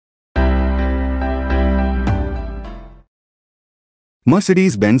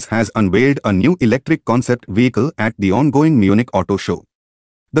Mercedes-Benz has unveiled a new electric concept vehicle at the ongoing Munich Auto Show.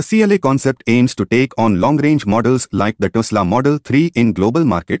 The CLA Concept aims to take on long-range models like the Tesla Model 3 in global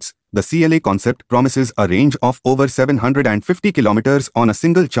markets. The CLA Concept promises a range of over 750 kilometers on a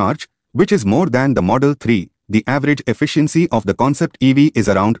single charge, which is more than the Model 3. The average efficiency of the Concept EV is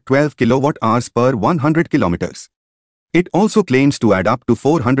around 12 kilowatt-hours per 100 kilometers. It also claims to add up to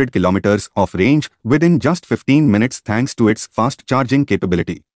 400 kilometers of range within just 15 minutes thanks to its fast charging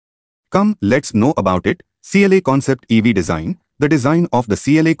capability. Come, let's know about it. CLA Concept EV Design. The design of the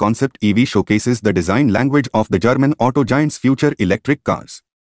CLA Concept EV showcases the design language of the German auto giant's future electric cars.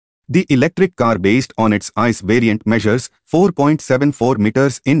 The electric car based on its ICE variant measures 4.74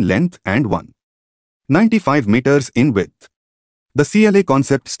 meters in length and 1.95 meters in width. The CLA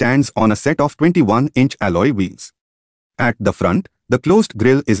Concept stands on a set of 21-inch alloy wheels. At the front, the closed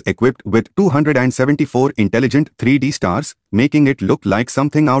grille is equipped with 274 intelligent 3D stars, making it look like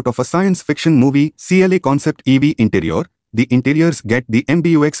something out of a science fiction movie. CLA Concept EV Interior. The interiors get the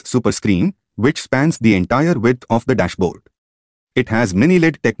MBUX Superscreen, which spans the entire width of the dashboard. It has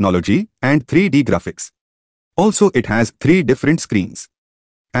mini-LED technology and 3D graphics. Also, it has 3 different screens.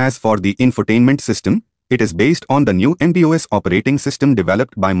 As for the infotainment system, it is based on the new MBUX operating system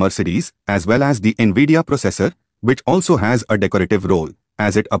developed by Mercedes, as well as the NVIDIA processor, which also has a decorative role.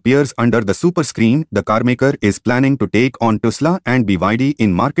 As it appears under the Superscreen, the carmaker is planning to take on Tesla and BYD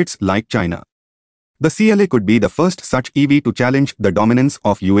in markets like China. The CLA could be the first such EV to challenge the dominance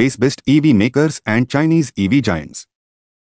of US-based EV makers and Chinese EV giants.